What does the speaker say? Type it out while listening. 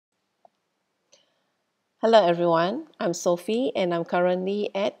Hello everyone, I'm Sophie and I'm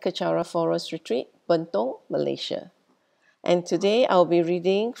currently at Kechara Forest Retreat, Bentong, Malaysia. And today I'll be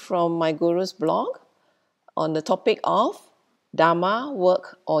reading from my guru's blog on the topic of Dharma,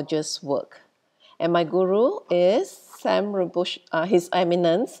 work or just work. And my guru is Sam Rinpoche, His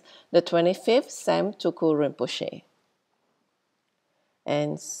Eminence, the 25th Sam Tuku Rinpoche.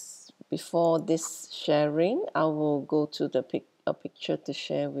 And before this sharing, I will go to a picture to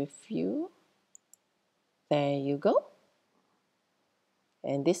share with you. There you go.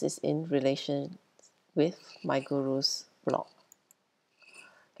 And this is in relation with my guru's blog.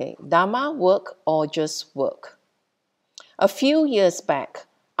 Okay, Dharma, work or just work? A few years back,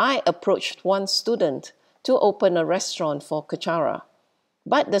 I approached one student to open a restaurant for Kechara,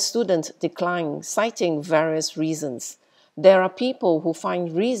 but the student declined, citing various reasons. There are people who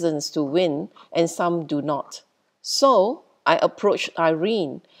find reasons to win and some do not. So I approached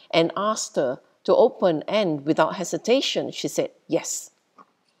Irene and asked her to open, and without hesitation, she said yes.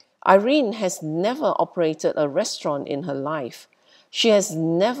 Irene has never operated a restaurant in her life. She has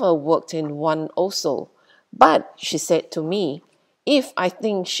never worked in one also. But she said to me, if I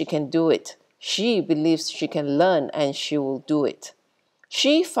think she can do it, she believes she can learn and she will do it.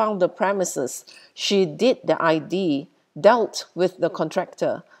 She found the premises, she did the ID, dealt with the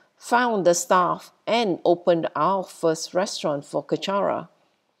contractor, found the staff, and opened our first restaurant for Kechara.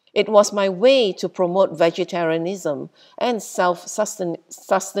 It was my way to promote vegetarianism and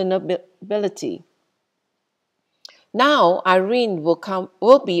self-sustainability. Now, Irene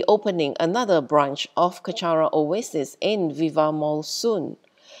will be opening another branch of Kechara Oasis in Viva Mall soon.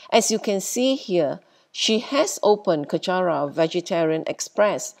 As you can see here, she has opened Kechara Vegetarian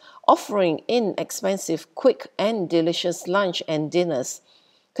Express, offering inexpensive, quick and delicious lunch and dinners.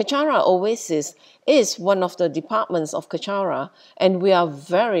 Kechara Oasis is one of the departments of Kechara, and we are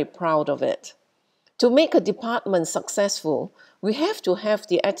very proud of it. To make a department successful, we have to have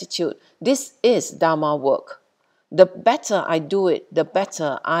the attitude, this is Dharma work. The better I do it, the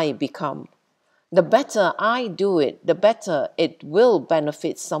better I become. The better I do it, the better it will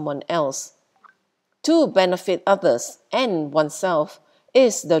benefit someone else. To benefit others and oneself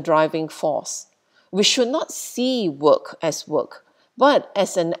is the driving force. We should not see work as work, but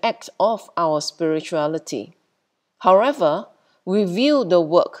as an act of our spirituality. However we view the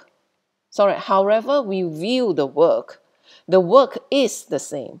work the work is the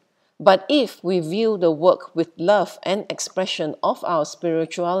same. But if we view the work with love and expression of our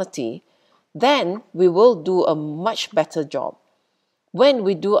spirituality, then we will do a much better job. When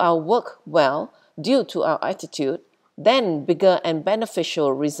we do our work well, due to our attitude, then bigger and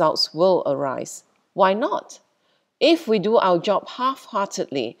beneficial results will arise. Why not? If we do our job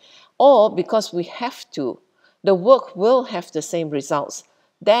half-heartedly or because we have to, the work will have the same results.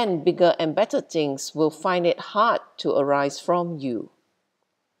 Then bigger and better things will find it hard to arise from you.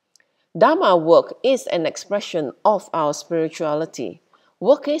 Dharma work is an expression of our spirituality.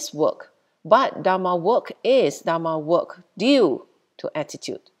 Work is work, but Dharma work is Dharma work due to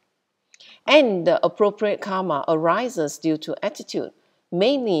attitude. And the appropriate karma arises due to attitude,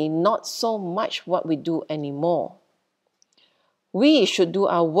 mainly not so much what we do anymore. We should do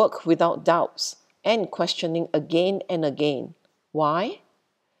our work without doubts and questioning again and again. Why?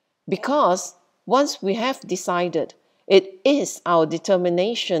 Because once we have decided, it is our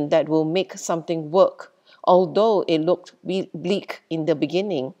determination that will make something work, although it looked bleak in the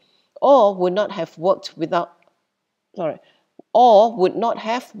beginning, or would not have worked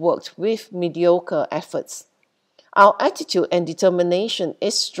with mediocre efforts. Our attitude and determination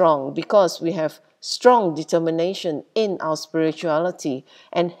is strong because we have strong determination in our spirituality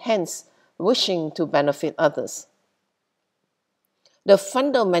and hence wishing to benefit others. The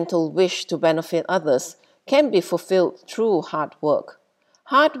fundamental wish to benefit others can be fulfilled through hard work.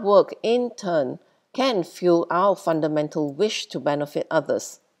 Hard work, in turn, can fuel our fundamental wish to benefit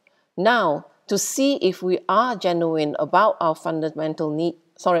others. Now, to see if we are genuine about our fundamentals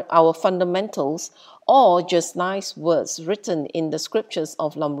or just nice words written in the scriptures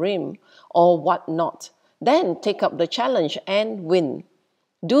of Lamrim or whatnot, then take up the challenge and win.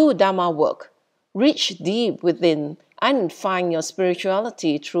 Do Dharma work. Reach deep within and find your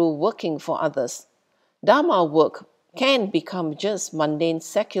spirituality through working for others. Dharma work can become just mundane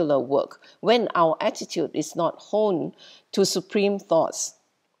secular work when our attitude is not honed to supreme thoughts.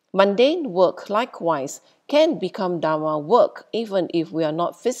 Mundane work, likewise, can become Dharma work even if we are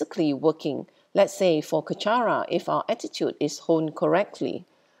not physically working. Let's say for Kechara, if our attitude is honed correctly.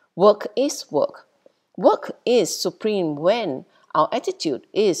 Work is work. Work is supreme when our attitude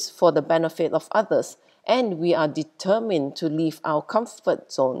is for the benefit of others and we are determined to leave our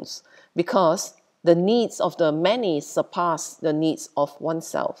comfort zones because The needs of the many surpass the needs of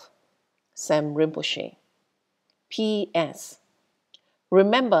oneself. Sam Rinpoche. P.S.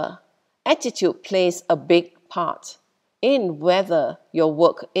 Remember, attitude plays a big part in whether your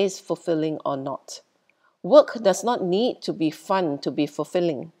work is fulfilling or not. Work does not need to be fun to be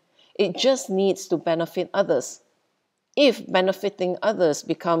fulfilling. It just needs to benefit others. If benefiting others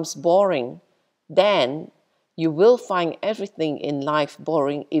becomes boring, then you will find everything in life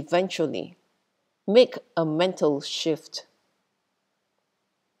boring eventually. Make a mental shift.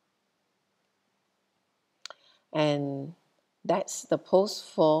 And that's the post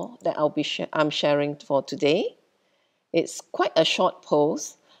for that I'm sharing for today. It's quite a short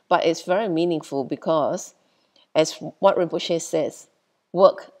post, but it's very meaningful because, as what Rinpoche says,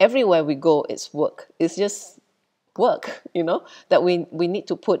 work, everywhere we go, it's work. It's just work, that we need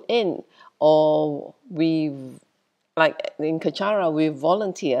to put in, or we, like in Kachara, we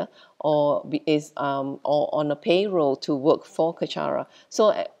volunteer or on a payroll to work for Kachara. So,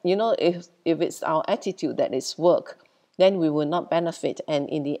 if it's our attitude that it's work, then we will not benefit. And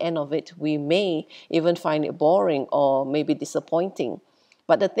in the end of it, we may even find it boring or maybe disappointing.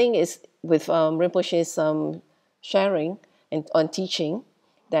 But the thing is, with Rinpoche's sharing and on teaching,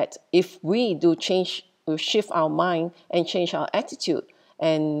 that if we do change, we shift our mind and change our attitude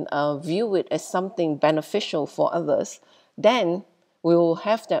and view it as something beneficial for others, then we will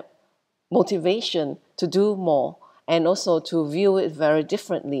have that motivation to do more and also to view it very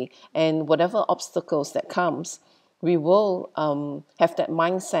differently. And whatever obstacles that comes, we will have that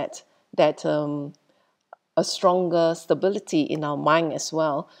mindset, that a stronger stability in our mind as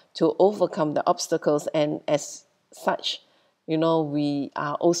well to overcome the obstacles. And as such, we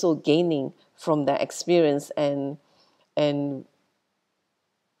are also gaining from that experience, and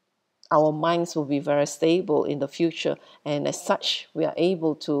our minds will be very stable in the future. And as such, we are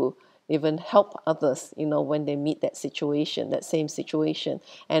able to even help others, when they meet that situation, that same situation.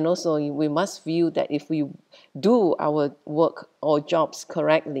 And also, we must view that if we do our work or jobs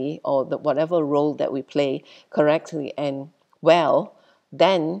correctly, or whatever role that we play correctly and well,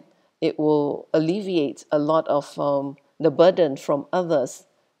 then it will alleviate a lot of the burden from others,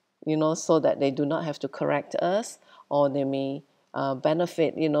 so that they do not have to correct us, or they may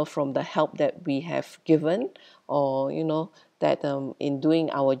benefit, from the help that we have given, or, that in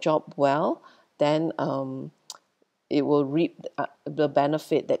doing our job well, then it will reap the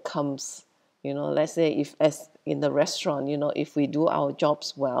benefit that comes. Let's say if, as in the restaurant, if we do our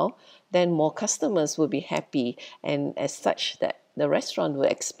jobs well, then more customers will be happy, and as such that the restaurant will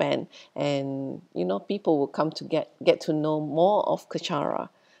expand, and people will come to get to know more of Kachara.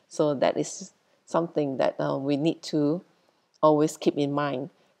 So that is something that we need to always keep in mind,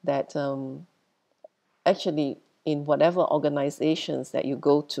 that actually in whatever organizations that you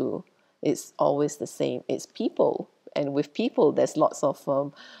go to, it's always the same. It's people, and with people, there's lots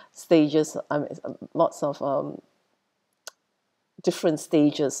of stages. Lots of different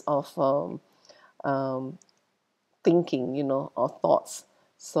stages of thinking, or thoughts.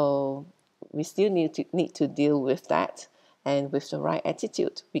 So we still need to deal with that, and with the right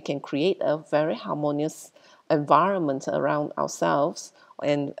attitude, we can create a very harmonious environment around ourselves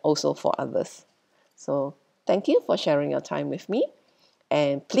and also for others. So thank you for sharing your time with me,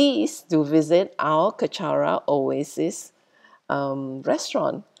 and please do visit our Kachara Oasis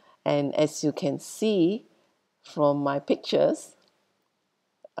restaurant. And as you can see from my pictures,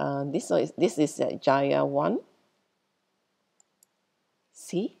 this is at Jaya 1.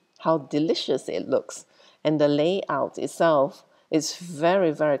 See how delicious it looks, and the layout itself is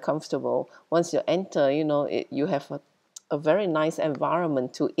very, very comfortable. Once you enter, you have a very nice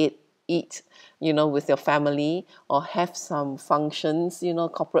environment to eat, with your family, or have some functions,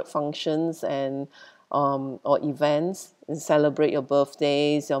 corporate functions, and or events, and celebrate your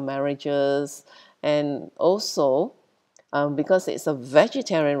birthdays, your marriages. And also, because it's a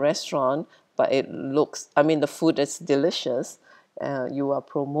vegetarian restaurant, but the food is delicious. You are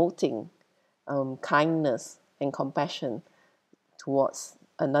promoting kindness and compassion towards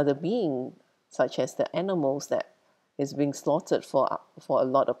another being, such as the animals that is being slaughtered for a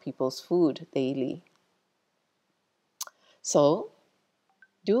lot of people's food daily. So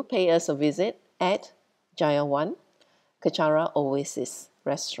do pay us a visit at Jaya 1 Kachara Oasis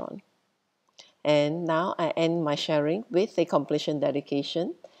restaurant. And now I end my sharing with a completion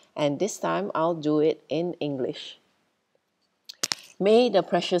dedication, and this time I'll do it in English. May the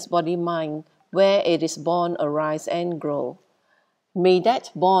precious body mind, where it is born, arise and grow. May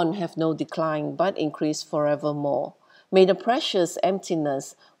that born have no decline, but increase forevermore. May the precious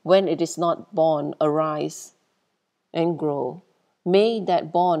emptiness, when it is not born, arise and grow. May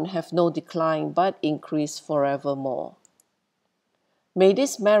that bond have no decline but increase forevermore. May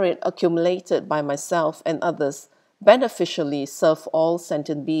this merit accumulated by myself and others beneficially serve all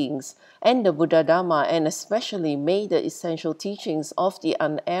sentient beings and the Buddha Dharma, and especially may the essential teachings of the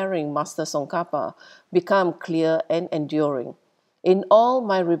unerring Master Tsongkhapa become clear and enduring. In all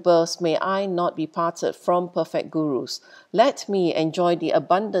my rebirths, may I not be parted from perfect gurus. Let me enjoy the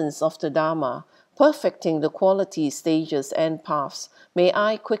abundance of the Dharma, perfecting the qualities, stages, and paths. May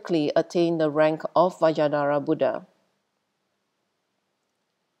I quickly attain the rank of Vajradhara Buddha.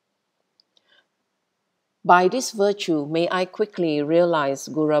 By this virtue, may I quickly realize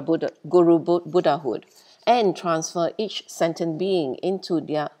Guru Buddhahood and transfer each sentient being into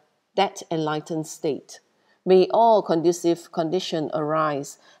that enlightened state. May all conducive conditions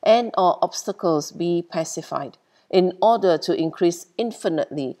arise and all obstacles be pacified in order to increase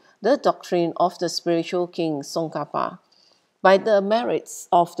infinitely the doctrine of the spiritual king Tsongkhapa. By the merits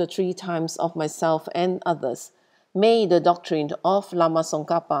of the 3 times of myself and others, may the doctrine of Lama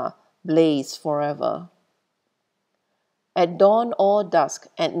Tsongkhapa blaze forever. At dawn or dusk,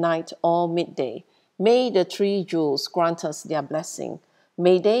 at night or midday, may the 3 jewels grant us their blessing.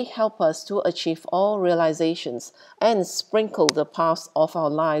 May they help us to achieve all realizations and sprinkle the paths of our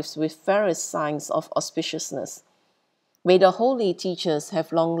lives with various signs of auspiciousness. May the holy teachers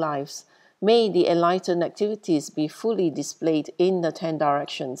have long lives. May the enlightened activities be fully displayed in the 10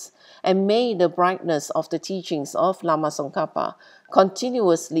 directions, and may the brightness of the teachings of Lama Tsongkhapa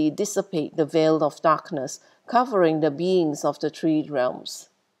continuously dissipate the veil of darkness covering the beings of the 3 realms.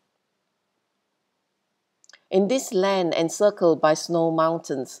 In this land encircled by snow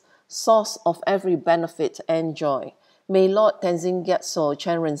mountains, source of every benefit and joy, may Lord Tenzin Gyatso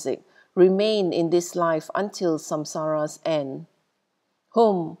Chenrezig remain in this life until samsara's end.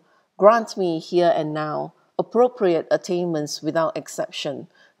 Whom grant me here and now appropriate attainments without exception.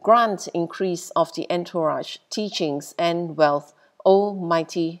 Grant increase of the entourage, teachings, and wealth, O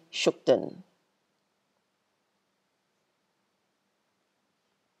mighty Shukden.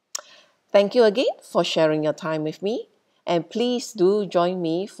 Thank you again for sharing your time with me, and please do join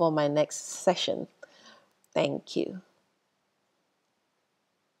me for my next session. Thank you.